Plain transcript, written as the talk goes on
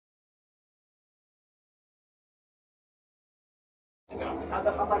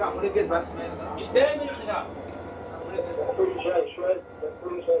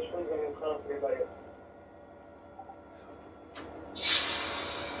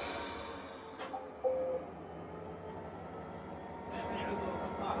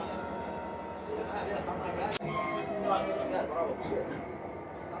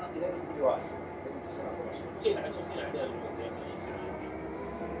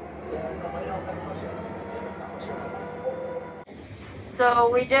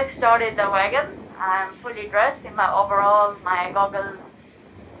So we just started the wagon. I'm fully dressed in my overall, my goggles,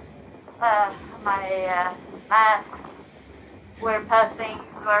 my mask. We're passing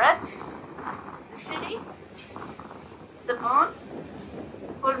Zouerat, the city, the moon,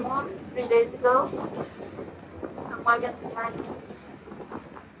 full moon 3 days ago. Some wagons behind me,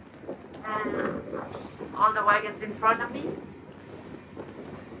 and all the wagons in front of me.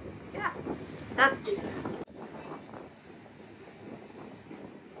 Yeah, that's good.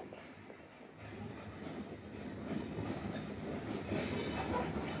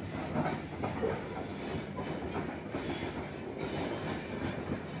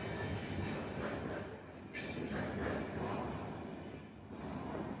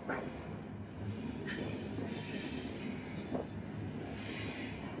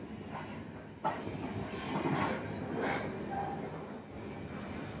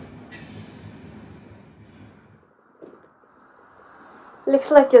 Looks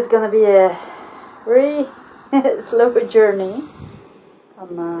like it's gonna be a very slow journey.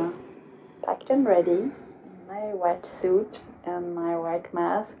 I'm packed and ready in my white suit and my white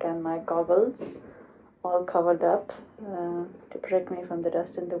mask and my goggles, all covered up to protect me from the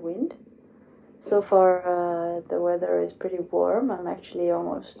dust and the wind. So far the weather is pretty warm. I'm actually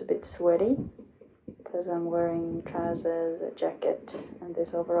almost a bit sweaty because I'm wearing trousers, a jacket and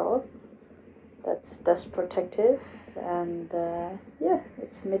this overall. That's dust protective. And yeah,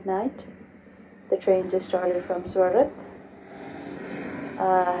 it's midnight. The train just started from Zouerat.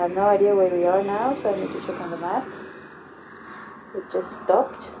 I have no idea where we are now, so I need to check on the map. It just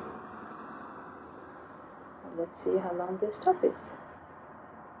stopped. Let's see how long this stop is.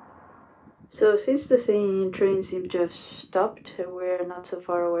 So since the train seemed to have stopped, we're not so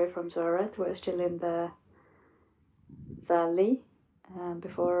far away from Zouerat. We're still in the valley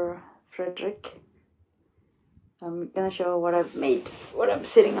before Frederick. I'm gonna show what I've made, what I'm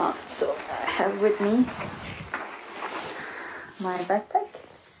sitting on. So I have with me my backpack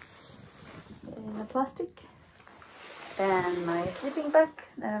in a plastic and my sleeping bag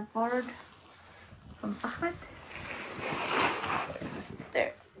that I borrowed from Ahmed.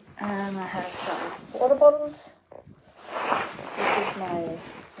 There. And I have some water bottles. This is my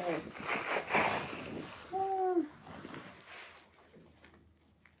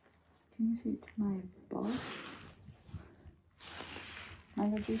can you see it? My ball.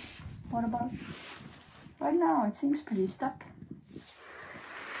 Mango juice, water bottle. Right now it seems pretty stuck.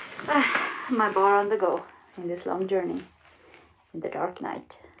 My bar on the go in this long journey in the dark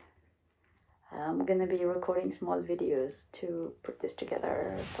night. I'm gonna be recording small videos to put this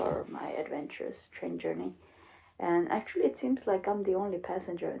together for my adventurous train journey. And actually it seems like I'm the only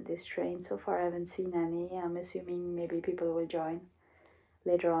passenger in this train. So far I haven't seen any. I'm assuming maybe people will join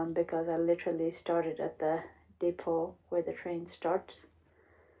later on because I literally started at the depot where the train starts.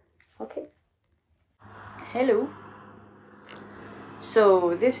 Okay. Hello.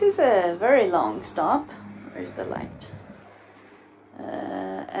 So this is a very long stop. Where's the light?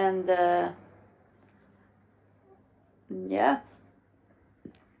 Yeah,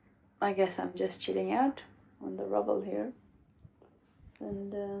 I guess I'm just chilling out on the rubble here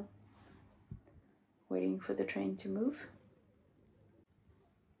and waiting for the train to move.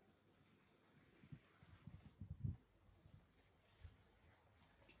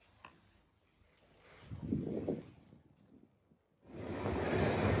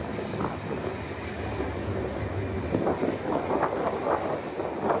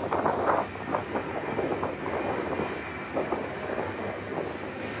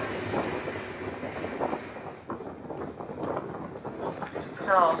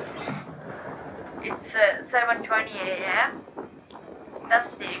 So it's 7:20 a.m.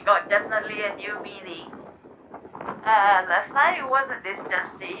 Dusty got definitely a new meaning. Last night it wasn't this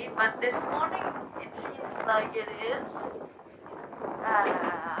dusty, but this morning it seems like it is.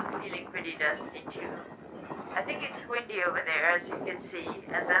 I'm feeling pretty dusty too. I think it's windy over there, as you can see,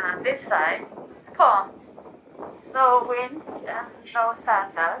 and then on this side it's calm. No wind and no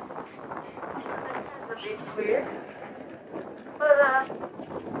sand dust. So this is a bit weird. But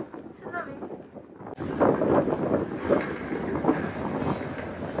it's lovely.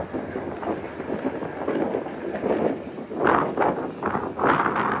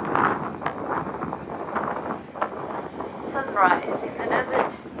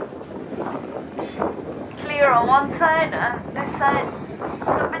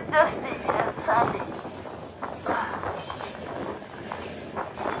 A bit dusty and sandy.